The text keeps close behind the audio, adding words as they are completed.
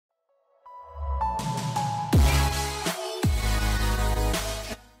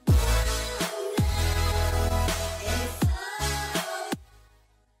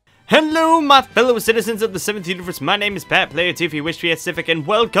Hello, my fellow citizens of the 7th universe. My name is Pat, player TV Wish Pacific, and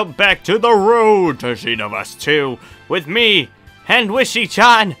welcome back to the road to Xenoverse 2 with me and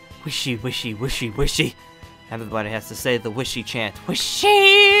Wishy-chan. Wishy, wishy, wishy, wishy. Everybody has to say the wishy chant.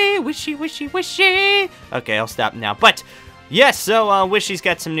 Wishy, wishy, wishy, wishy. Okay, I'll stop now. But yes, so Wishy's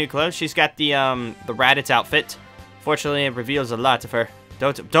got some new clothes. She's got the Raditz outfit. Fortunately, it reveals a lot of her.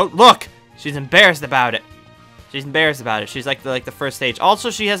 Don't look. She's embarrassed about it. She's embarrassed about it. She's like the first stage.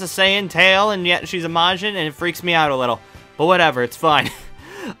 Also, she has a Saiyan tail, and yet she's a Majin, and it freaks me out a little. But whatever, it's fine.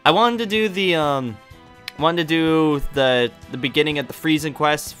 I wanted to do the the beginning of the freezing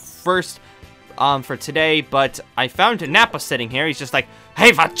quest first for today, but I found Nappa sitting here. He's just like,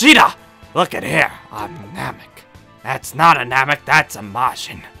 "Hey, Vegeta, look at here. I'm Namek. That's not a Namek. That's a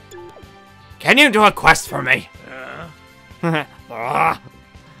Majin. Can you do a quest for me?"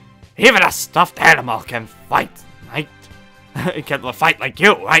 Even a stuffed animal can fight, right? It can fight like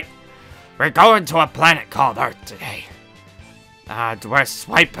you, right? We're going to a planet called Earth today. We're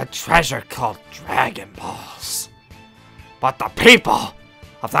swipe a treasure called Dragon Balls. But the people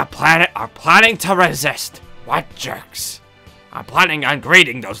of that planet are planning to resist. What jerks? I'm planning on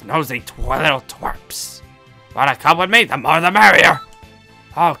greeting those nosy little twerps. Wanna come with me? The more the merrier.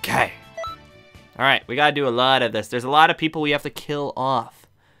 Okay. Alright, we gotta do a lot of this. There's a lot of people we have to kill off.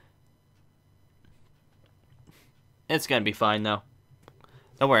 It's gonna be fine, though.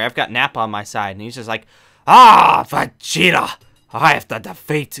 Don't worry, I've got Nappa on my side, and he's just like, "Ah, Vegeta! I have to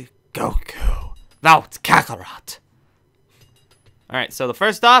defeat Goku. No, it's Kakarot." Alright, so the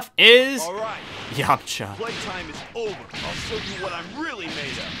first off is Yamcha. Playtime is over. I'll show you what I'm really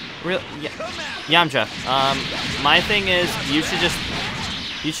made of. Real, yeah, Yamcha. My thing is, you should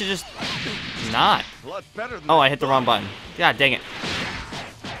just not. Oh, I hit the wrong button. God dang it.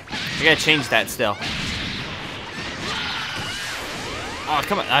 I gotta change that still. Oh,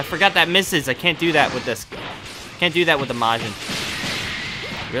 come on. I forgot that misses. I can't do that with this. Can't do that with the Majin.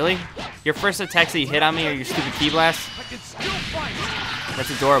 Really? Your first attacks that you hit on me are your stupid key blasts? That's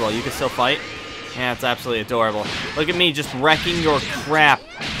adorable. You can still fight? Yeah, it's absolutely adorable. Look at me just wrecking your crap,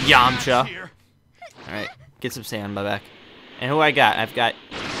 Yamcha. Alright, get some sand on my back. And who I got? I've got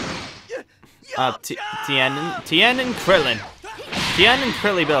Tien and Krillin. Tien and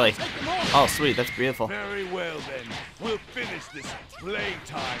Krilly Billy. Oh, sweet. That's beautiful. Very well, then. We'll finish this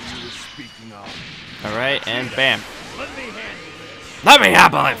playtime you were speaking of. Alright, and bam. Let me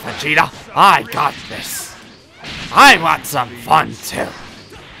handle it, Vegeta. I got this. I want some fun, too.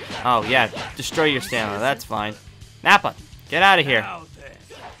 Oh, yeah. Destroy your stamina. That's fine. Nappa, get out of here.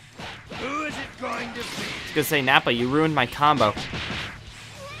 Who is it going to be? I was gonna say, Nappa, you ruined my combo.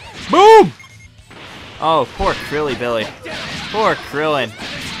 Boom! Oh, poor Krilly Billy. Poor Krillin.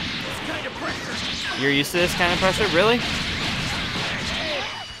 You're used to this kind of pressure? Really?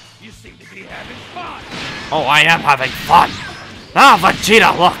 You seem to be having fun. Oh, I am having fun. Now,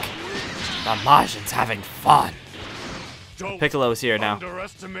 Vegeta, look. The Majin's having fun. Piccolo's here now.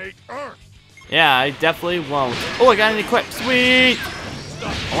 Underestimate Earth. Yeah, I definitely won't. Oh, I got an equip. Sweet.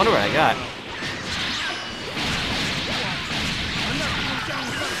 I wonder what I got.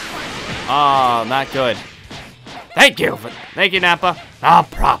 Oh, not good. Thank you, Nappa. No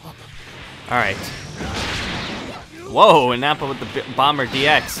problem. Alright. Whoa, and Nappa with the Bomber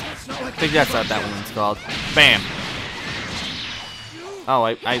DX. I think that's what that one's called. Bam. Oh,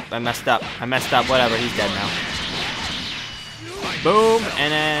 I messed up. I messed up. Whatever, he's dead now. Boom,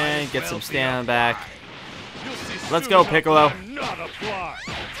 and then get some stamina back. Let's go, Piccolo.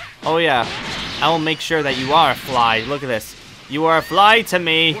 Oh, yeah. I will make sure that you are a fly. Look at this. You are a fly to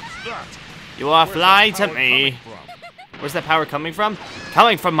me. You are a fly to me. Where's that power coming from?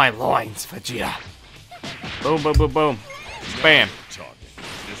 Coming from my loins, Vegeta. Boom, boom, boom, boom. Bam.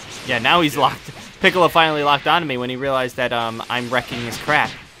 Yeah, now he's locked. Piccolo finally locked onto me when he realized that I'm wrecking his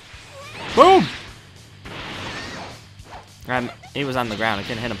crap. Boom! He was on the ground. I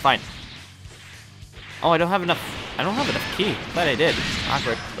couldn't hit him. Fine. Oh, I don't have enough ki. Thought I did.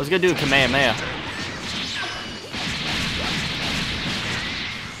 Awkward. I was gonna do a Kamehameha.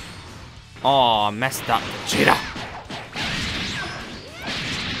 Oh, messed up, Vegeta.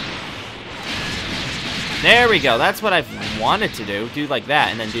 There we go. That's what I've wanted to do. Do like that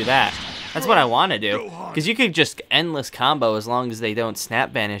and then do that. That's what I want to do. Because you could just endless combo as long as they don't snap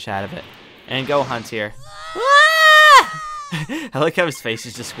vanish out of it. And Gohan's here. I like how his face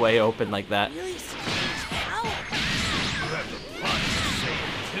is just way open like that.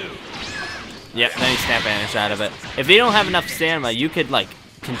 Yep, then he snap vanish out of it. If you don't have enough stamina, you could like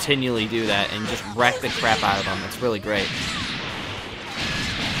continually do that and just wreck the crap out of them. It's really great.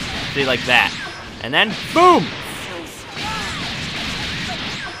 See, like that. And then, boom!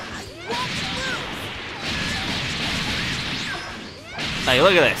 Like,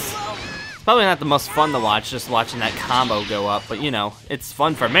 look at this. It's probably not the most fun to watch, just watching that combo go up, but you know, it's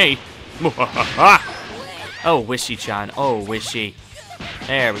fun for me. Oh, Wishy-chan. Oh, Wishy.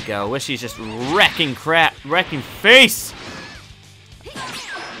 There we go. Wishy's just wrecking face.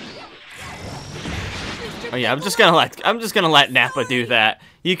 Oh yeah, I'm just gonna let Nappa do that.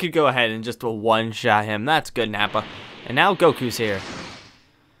 You could go ahead and just one-shot him. That's good, Nappa. And now Goku's here.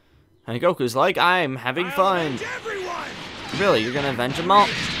 And Goku's like, I'm having fun. Really, you're gonna avenge them all?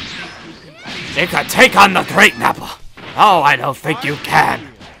 You can take on the great Nappa. Oh, I don't think you can.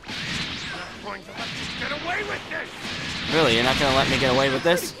 Really, you're not gonna let me get away with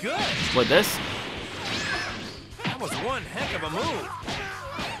this? With this? That was one heck of a move.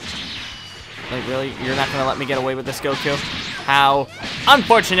 Like, really? You're not gonna let me get away with this, Goku? How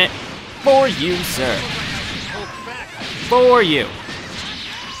unfortunate for you, sir. For you.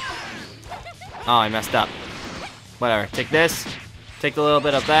 Oh, I messed up. Whatever. Take this. Take a little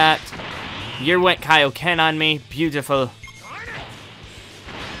bit of that. You went Kaioken on me. Beautiful.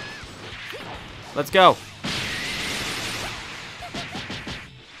 Let's go.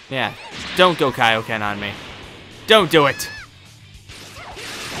 Yeah. Don't go Kaioken on me. Don't do it.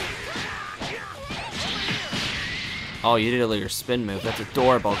 Oh, you did a little spin move. That's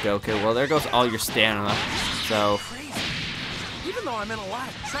adorable, Goku. Well, there goes all your stamina. So. Even though I'm in a lot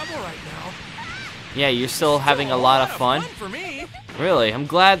of trouble right now. Yeah, you're still having a lot of fun. For me. Really, I'm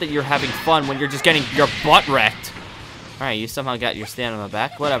glad that you're having fun when you're just getting your butt wrecked. Alright, you somehow got your stamina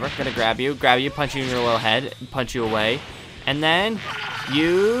back. Whatever, gonna grab you, punch you in your little head, punch you away. And then,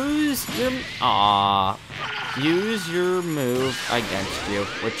 use your move against you,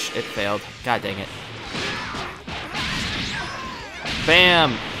 which it failed. God dang it.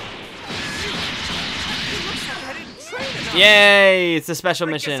 Bam! Yay! It's a special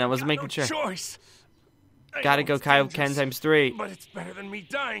mission, I was making sure. Gotta go Kaioken times 3. But it's better than me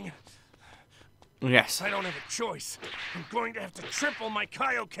dying. Yes. I don't have a choice. I'm going to have to triple my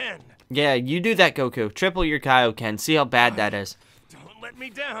Kaioken. Yeah, you do that, Goku. Triple your Kaioken. See how bad that is. Don't let me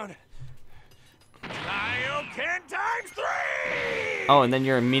down. Kaioken times 3! Oh, and then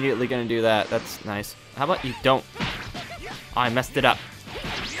you're immediately gonna do that. That's nice. How about you don't? Oh, I messed it up.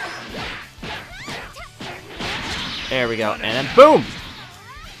 There we go. And then boom!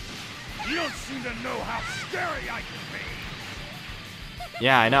 You don't seem to know how scary I can be.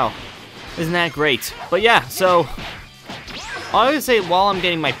 Yeah, I know. Isn't that great? But yeah, so I would say while I'm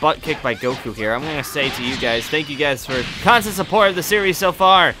getting my butt kicked by Goku here, I'm gonna say to you guys, thank you guys for constant support of the series so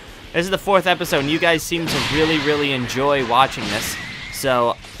far. This is the 4th episode, and you guys seem to really enjoy watching this.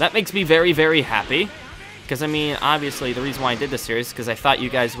 So that makes me very happy. Because I mean, obviously, the reason why I did this series is because I thought you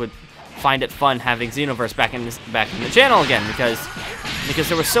guys would find it fun having Xenoverse back in the channel again, because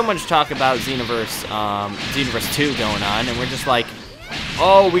there was so much talk about Xenoverse 2 going on, and we're just like,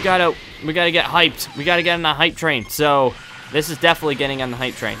 oh, we gotta get hyped. We gotta get on the hype train. So this is definitely getting on the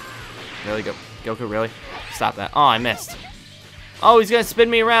hype train. Really, Goku, really? Stop that. Oh, I missed. Oh, he's gonna spin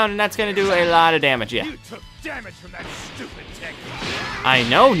me around, and that's gonna do a lot of damage. Yeah. You took damage from that stupid technique. I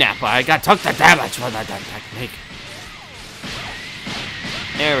know, Nappa. I took the damage from that technique.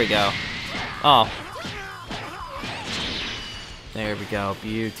 There we go. Oh. There we go.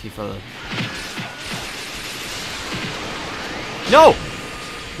 Beautiful. No!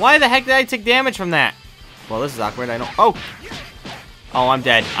 Why the heck did I take damage from that? Well, this is awkward. I don't. Oh! Oh, I'm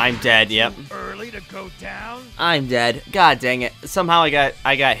dead. I'm dead. Yep. Early to go down. I'm dead. God dang it. Somehow I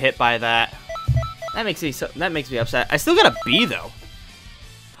got hit by that. That makes me upset. I still got a B though.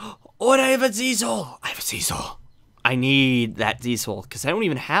 Oh, and I have a Z-Soul. I have a Z-Soul. I need that Z-Soul because I don't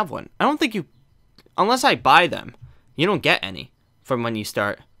even have one. I don't think you, unless I buy them, you don't get any from when you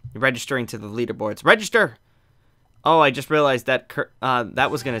start registering to the leaderboards. Register. Oh, I just realized that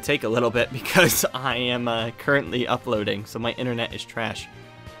that was gonna take a little bit because I am currently uploading, so my internet is trash.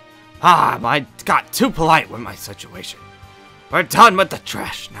 I got too polite with my situation. We're done with the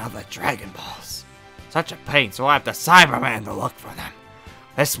trash, now the Dragon Balls. Such a pain, so I have to Cyberman to look for them.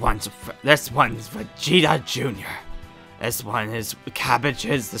 This one's Vegeta Jr. This one is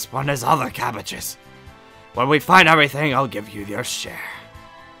cabbages, this one is other cabbages. When we find everything, I'll give you your share.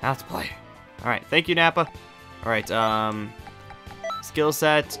 Now let's play. Alright, thank you, Nappa. Alright, skill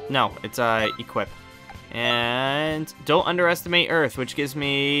set. No, it's equip. And don't underestimate Earth, which gives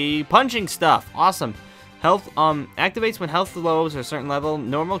me punching stuff. Awesome. Health activates when health lows at a certain level.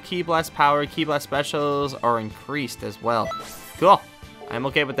 Normal Ki Blast power, Ki Blast specials are increased as well. Cool. I'm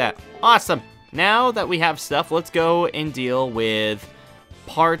okay with that. Awesome. Now that we have stuff, let's go and deal with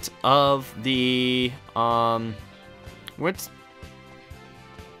part of the what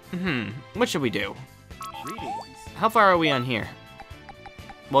should we do? How far are we on here?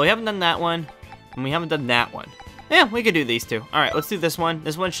 Well, we haven't done that one, and we haven't done that one. Yeah, we could do these two. Alright, let's do this one.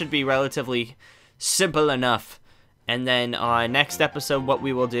 This one should be relatively simple enough. And then next episode, what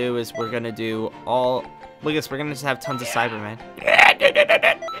we will do is we're gonna do all... Look at this, we're gonna just have tons of Cybermen.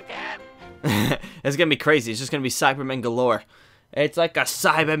 It's gonna be crazy. It's just gonna be Cybermen galore. It's like a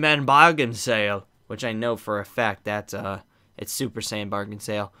Cybermen bargain sale, which I know for a fact that it's Super Saiyan bargain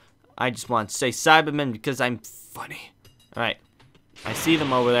sale. I just want to say Cybermen because I'm funny. All right, I see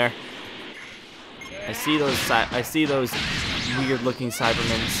them over there. I see those weird-looking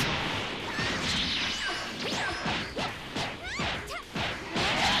Cybermens.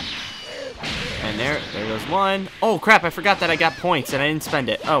 And there goes one. Oh crap! I forgot that I got points and I didn't spend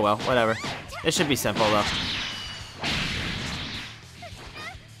it. Oh well, whatever. It should be simple though.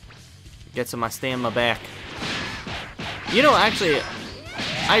 Get some of my stamina back. You know, actually,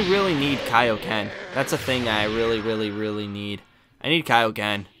 I really need Kaioken. That's a thing I really need. I need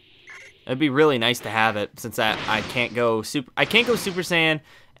Kaioken. It'd be really nice to have it since I can't go Super Saiyan,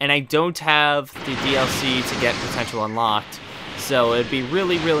 and I don't have the DLC to get potential unlocked. So it'd be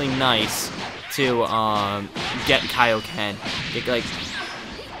really nice to get Kaioken. Like,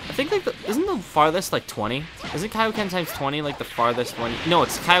 I think like isn't the farthest like 20? Isn't Kaioken times 20 like the farthest one? No,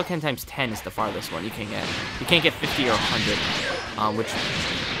 it's Kaioken times 10 is the farthest one you can get. You can't get 50 or 100, which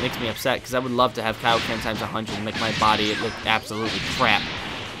makes me upset because I would love to have Kaioken times 100 and make my body look absolutely crap.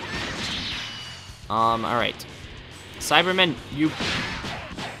 All right, Cybermen, you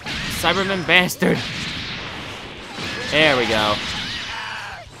Cybermen bastard. There we go.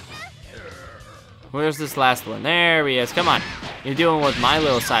 Where's this last one? There he is. Come on. You're doing with my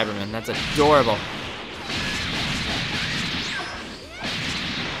little Cyberman. That's adorable.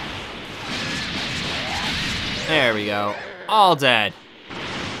 There we go. All dead.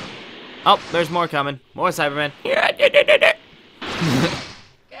 Oh, there's more coming. More Cybermen.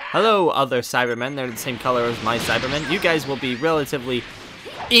 Hello, other Cybermen. They're the same color as my Cybermen. You guys will be relatively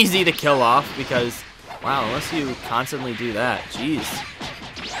easy to kill off because, wow, unless you constantly do that. Jeez.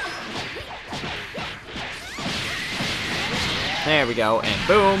 There we go, and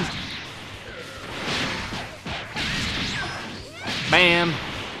boom. Bam.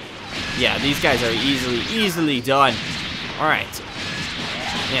 Yeah, these guys are easily done. All right.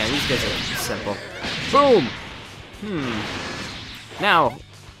 Yeah, these guys are simple. Boom. Now,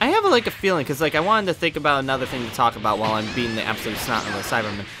 I have like a feeling, because like I wanted to think about another thing to talk about while I'm beating the absolute snot of the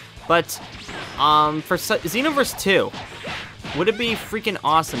Cybermen. But, for Xenoverse 2, would it be freaking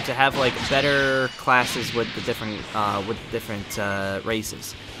awesome to have like better classes with the different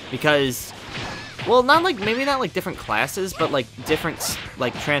races? Because, well, maybe not like different classes, but like different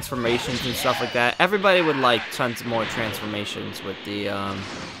like transformations and stuff like that. Everybody would like tons more transformations with the. I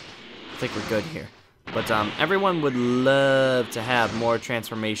think we're good here, but everyone would love to have more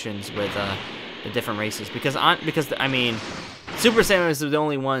transformations with the different races because I mean. Super Saiyan is the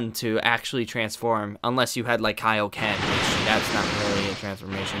only one to actually transform, unless you had like Kaioken, which that's not really a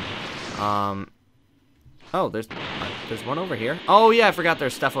transformation. Oh, there's one over here. Oh yeah, I forgot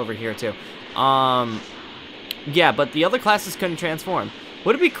there's stuff over here too. Yeah, but the other classes couldn't transform.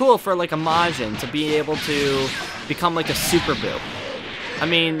 Would it be cool for like a Majin to be able to become like a Super Boo? I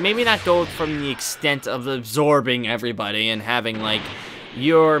mean, maybe not go from the extent of absorbing everybody and having like.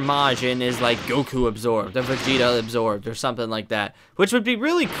 Your Majin is like Goku absorbed, or Vegeta absorbed, or something like that, which would be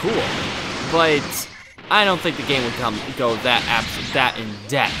really cool. But I don't think the game would go that in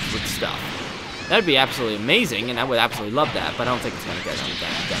depth with stuff. That'd be absolutely amazing, and I would absolutely love that. But I don't think it's gonna get that in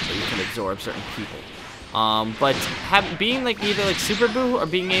depth. That you can absorb certain people. But being like either like Super Boo or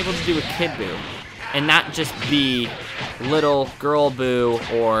being able to do a Kid Boo, and not just be little girl Boo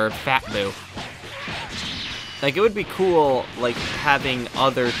or fat Boo. Like, it would be cool, like, having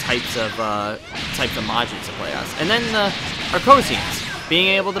other types of Majins to play as. And then the Arcosians, being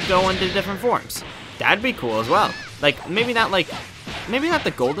able to go into different forms. That'd be cool as well. Like, maybe not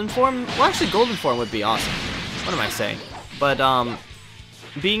the golden form. Well, actually, golden form would be awesome. What am I saying? But,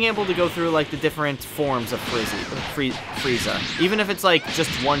 being able to go through, like, the different forms of Frieza. Even if it's, like,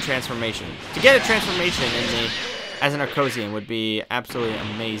 just one transformation. To get a transformation as an Arcosian would be absolutely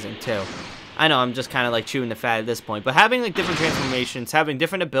amazing, too. I know, I'm just kind of like chewing the fat at this point, but having like different transformations, having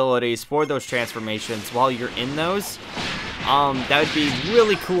different abilities for those transformations while you're in those, that would be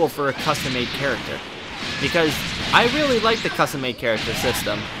really cool for a custom-made character. Because I really like the custom-made character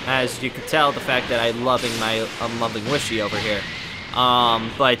system, as you could tell the fact that I'm loving Wishy over here.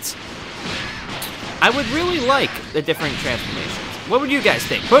 But I would really like the different transformations. What would you guys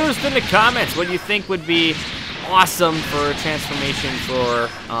think? Post in the comments what you think would be awesome for a transformation for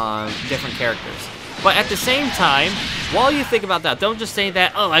different characters. But at the same time, while you think about that, don't just say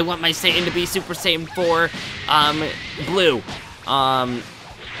that, oh, I want my Satan to be Super Saiyan 4 blue.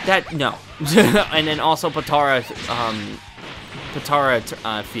 No. And then also Potara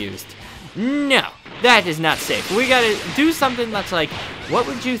fused. No, that is not safe. We gotta do something that's like, what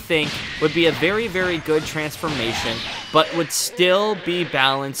would you think would be a very, very good transformation, but would still be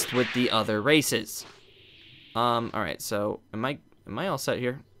balanced with the other races? Alright, so, am I all set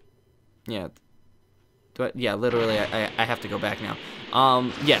here? Yeah. Yeah, literally, I have to go back now.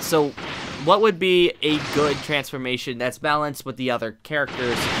 Yeah, so, what would be a good transformation that's balanced with the other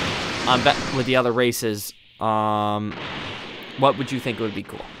characters, with the other races? What would you think would be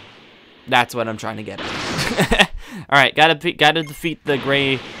cool? That's what I'm trying to get at. Alright, gotta defeat the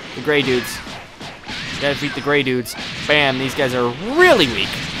gray dudes. Gotta defeat the gray dudes. Bam, these guys are really weak.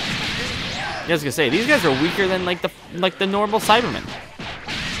 I was gonna say, these guys are weaker than like the normal Cybermen.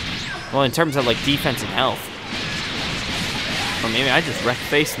 Well, in terms of like defense and health. Or maybe I just wrecked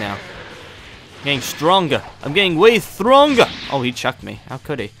face now. I'm getting stronger. I'm getting way stronger. Oh, he chucked me. How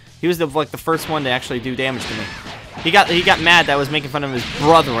could he? He was the first one to actually do damage to me. He got mad that I was making fun of his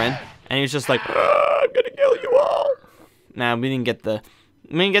brethren, and he was just like, I'm gonna kill you all. Nah, we didn't get the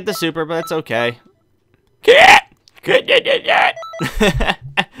super, but it's okay.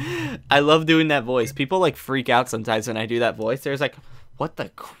 I love doing that voice. People like freak out sometimes when I do that voice. There's like, what the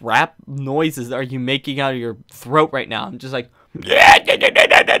crap noises are you making out of your throat right now? I'm just like,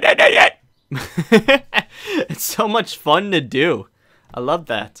 it's so much fun to do. I love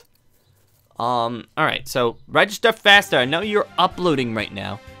that. Alright, so register faster. I know you're uploading right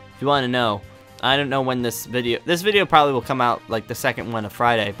now. If you want to know, I don't know when this video probably will come out like the second one of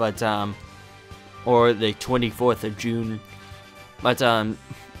Friday, but or the 24th of June. But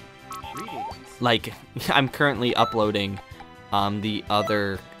like I'm currently uploading the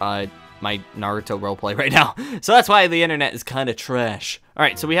other my Naruto roleplay right now. So that's why the internet is kind of trash.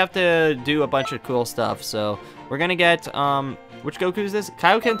 Alright, so we have to do a bunch of cool stuff. So we're gonna get which Goku is this?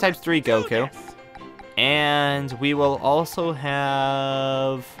 Kaioken type 3 Goku. And we will also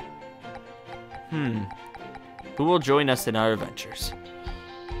have who will join us in our adventures?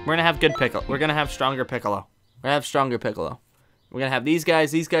 We're gonna have good Piccolo. We're gonna have stronger Piccolo. We're gonna have stronger Piccolo. We're gonna have these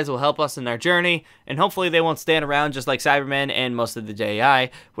guys. These guys will help us in our journey, and hopefully they won't stand around just like Cybermen and most of the JI,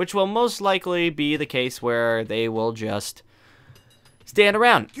 which will most likely be the case where they will just stand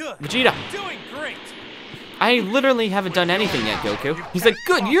around. Good. Vegeta. Doing great. I literally haven't done anything yet, Goku. He's like,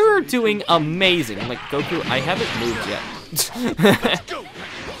 good, you're doing amazing. I'm like, Goku, I haven't moved yet. Let's go.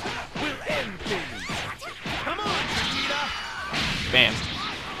 We'll end things. Come on, Vegeta. Bam.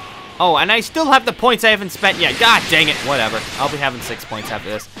 Oh, and I still have the points I haven't spent yet. God dang it. Whatever. I'll be having 6 points after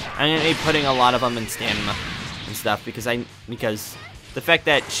this. I'm going to be putting a lot of them in stamina and stuff because the fact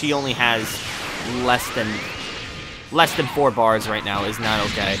that she only has less than 4 bars right now is not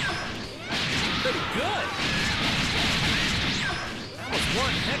okay. Pretty good. That was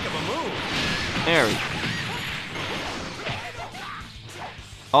one heck of a move. There we go.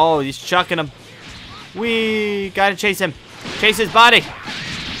 Oh, he's chucking him. We gotta chase him. Chase his body.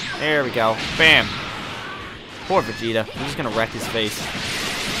 There we go. Bam. Poor Vegeta. I'm just gonna wreck his face.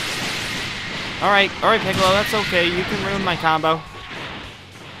 Alright, Piccolo, that's okay. You can ruin my combo.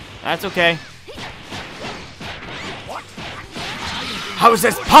 That's okay. What? How is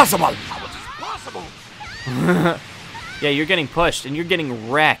this possible? Yeah, you're getting pushed, and you're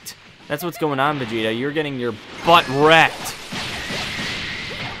getting wrecked. That's what's going on, Vegeta. You're getting your butt wrecked.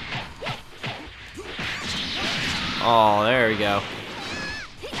 Oh, there we go.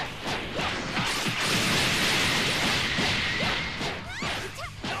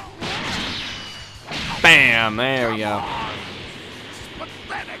 Bam! There we go.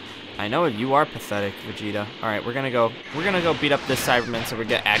 I know you are pathetic, Vegeta. Alright, we're gonna go beat up this Cyberman so we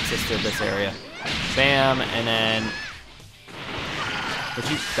get access to this area. Bam, and then would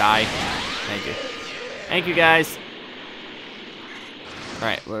you die? Thank you. Thank you, guys.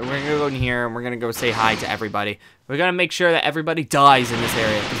 Alright, we're gonna go in here and we're gonna go say hi to everybody. We're gonna make sure that everybody dies in this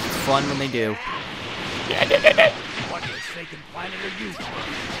area because it's fun when they do. What mistaken planet are you from?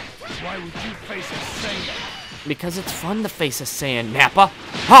 Why would you face a Saiyan? Because it's fun to face a Saiyan, Nappa.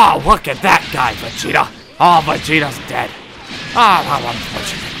 Oh, look at that guy, Vegeta. Oh, Vegeta's dead. Ah, how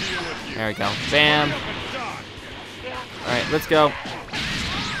unfortunate. There we go. Bam. Alright, let's go.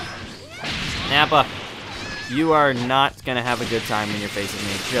 Nappa, you are not going to have a good time when you're facing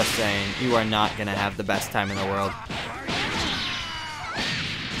me. Just saying. You are not going to have the best time in the world.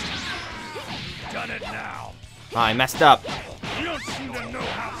 Done it now. Oh, I messed up. You don't seem to know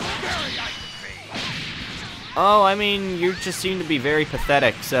how scary I can be. Oh, I mean, you just seem to be very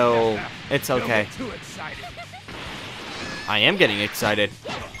pathetic, so it's okay. Don't get too excited. I am getting excited.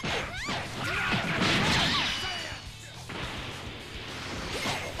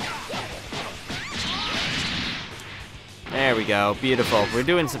 There we go. Beautiful. We're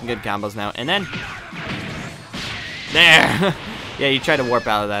doing some good combos now. And then... There! Yeah, you try to warp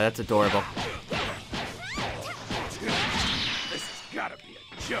out of that. That's adorable. This has gotta be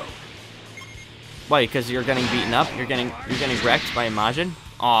a joke. Why? Because you're getting beaten up? You're getting wrecked by Majin?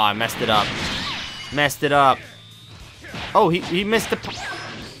 Oh, I messed it up. Messed it up. Oh, he missed the...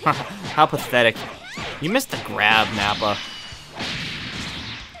 How pathetic. You missed the grab, Nappa.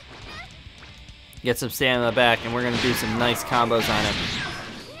 Get some stamina back, and we're going to do some nice combos on him.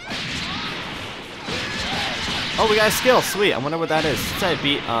 Oh, we got a skill. Sweet. I wonder what that is.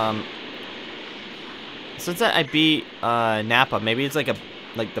 Since I beat Nappa, maybe it's like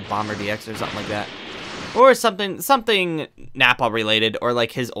the Bomber DX or something like that. Or something Nappa related, or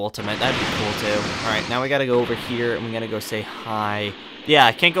like his ultimate. That'd be cool too. Alright, now we gotta go over here and we gotta go say hi. Yeah,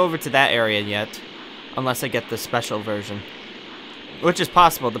 I can't go over to that area yet. Unless I get the special version. Which is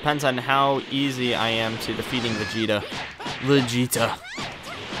possible, depends on how easy I am to defeating VEGETA. VEGETA.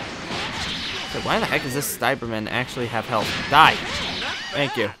 So why the heck does this Cyberman actually have health? Die!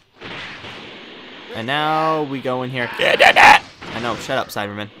 Thank you. And now we go in here. I know, shut up,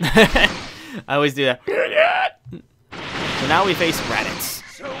 Cyberman. I always do that. So now we face Raditz.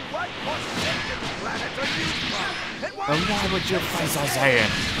 So what planet are you from? And why would you face Isaiah?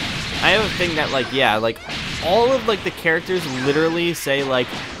 I have a thing that, like, yeah, like, all of, like, the characters literally say, like,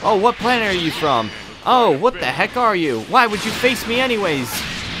 oh, what planet are you from? Oh, what the heck are you? Why would you face me anyways?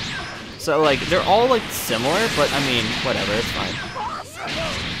 So, like, they're all, like, similar, but, I mean, whatever, it's fine.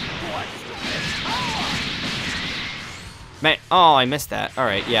 Man, oh, I missed that.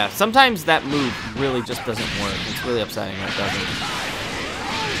 Alright, yeah. Sometimes that move really just doesn't work. It's really upsetting when it doesn't.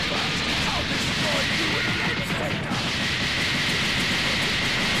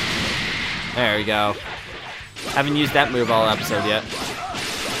 There we go. Haven't used that move all episode yet.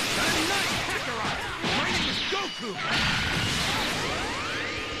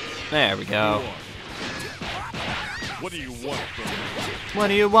 There we go. What do you want from me? What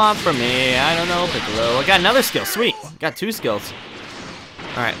do you want from me? I don't know, Piccolo. I got another skill. Sweet. Got 2 skills.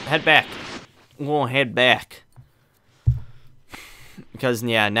 Alright, head back. We'll head back. Because,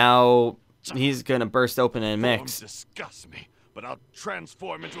 yeah, now he's gonna burst open in a mix. Disgust me, but I'll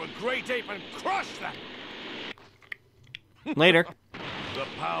transform into a great ape and crush them. Later. The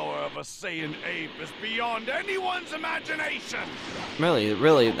power of a Saiyan ape is beyond anyone's imagination.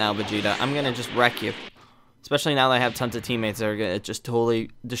 Really now, Vegeta. I'm gonna just wreck you. Especially now that I have tons of teammates that are gonna just totally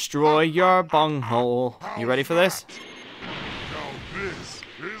destroy your bunghole. You ready for this? Now this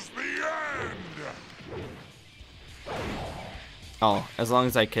is the end. Oh, as long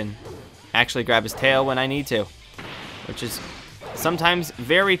as I can actually grab his tail when I need to. Which is sometimes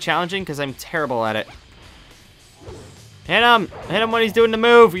very challenging because I'm terrible at it. Hit him! Hit him when he's doing the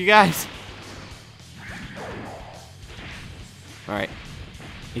move, you guys! Alright.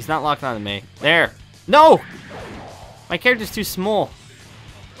 He's not locking on to me. There! No! My character's too small.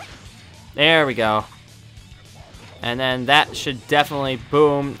 There we go. And then that should definitely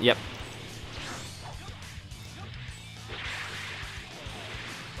boom. Yep.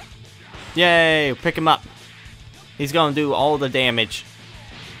 Yay! Pick him up. He's gonna do all the damage.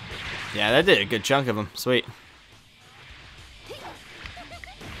 Yeah, that did a good chunk of him. Sweet.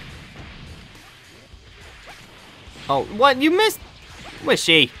 Oh, what? You missed?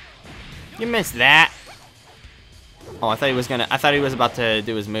 Wishy. You missed that. Oh, I thought he was about to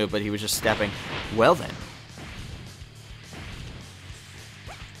do his move, but he was just stepping. Well then.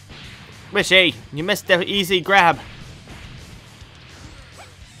 Wishy, you missed the easy grab.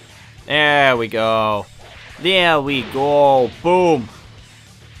 There we go. There we go. Boom.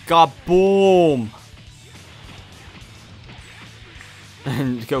 Kaboom.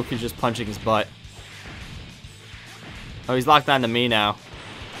 And Goku's just punching his butt. Oh, he's locked on to me now.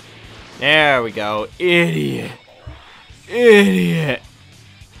 There we go. Idiot. Idiot.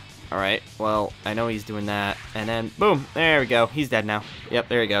 Alright, well, I know he's doing that. And then, boom. There we go. He's dead now. Yep,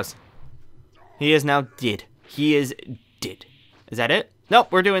 there he goes. He is now dead. He is dead. Is that it? Nope,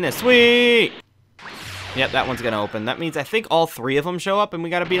 we're doing this. Sweet! Yep, that one's gonna open. That means I think all 3 of them show up and we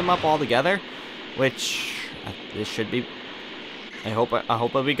gotta beat them up all together. Which, this should be... I hope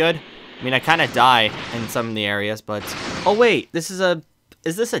it'll be good. I mean, I kind of die in some of the areas, but... Oh, wait. This is a...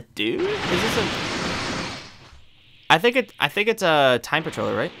 Is this a dude? Is this a... I think it's a time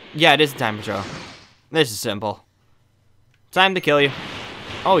patroller, right? Yeah, it is a time patrol. This is simple. Time to kill you.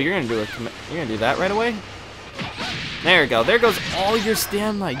 Oh, you're gonna do that right away? There we go. There goes all your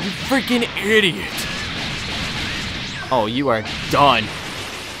stamina, you freaking idiot. Oh, you are done.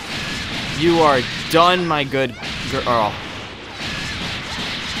 You are done, my good girl.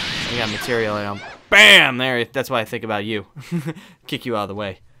 I got material item. Bam! There, that's why I think about you. Kick you out of the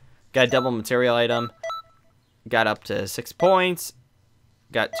way. Got a double material item. Got up to 6 points.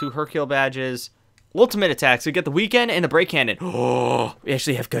 Got 2 Hercule badges. Ultimate attacks. We get the weekend and the break cannon. Oh, we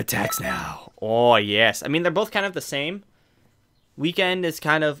actually have good attacks now. Oh, yes. I mean, they're both kind of the same. Weekend is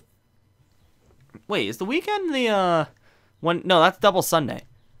kind of... Wait, is the weekend the, one? No, that's double Sunday.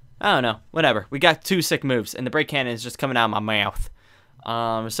 I don't know. Whatever. We got 2 sick moves, and the break cannon is just coming out of my mouth.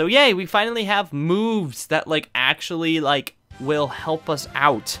 So yay, we finally have moves that, like, actually, like, will help us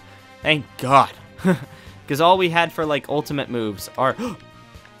out. Thank God. Because all we had for, like, ultimate moves are...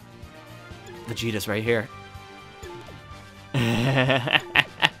 Vegeta's right here.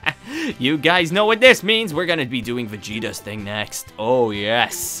 You guys know what this means. We're gonna be doing Vegeta's thing next. Oh,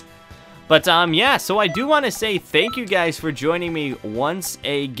 yes. But, yeah, so I do want to say thank you guys for joining me once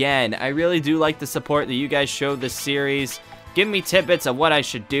again. I really do like the support that you guys showed this series. Give me tidbits of what I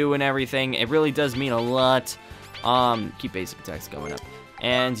should do and everything. It really does mean a lot. Keep basic attacks going up.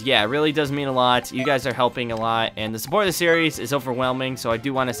 And yeah, it really does mean a lot. You guys are helping a lot. And the support of the series is overwhelming. So I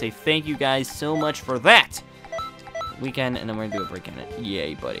do want to say thank you guys so much for that. Weekend, and then we're going to do a break in it.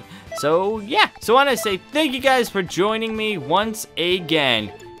 Yay, buddy. So yeah, so I want to say thank you guys for joining me once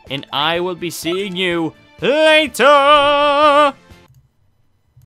again. And I will be seeing you later.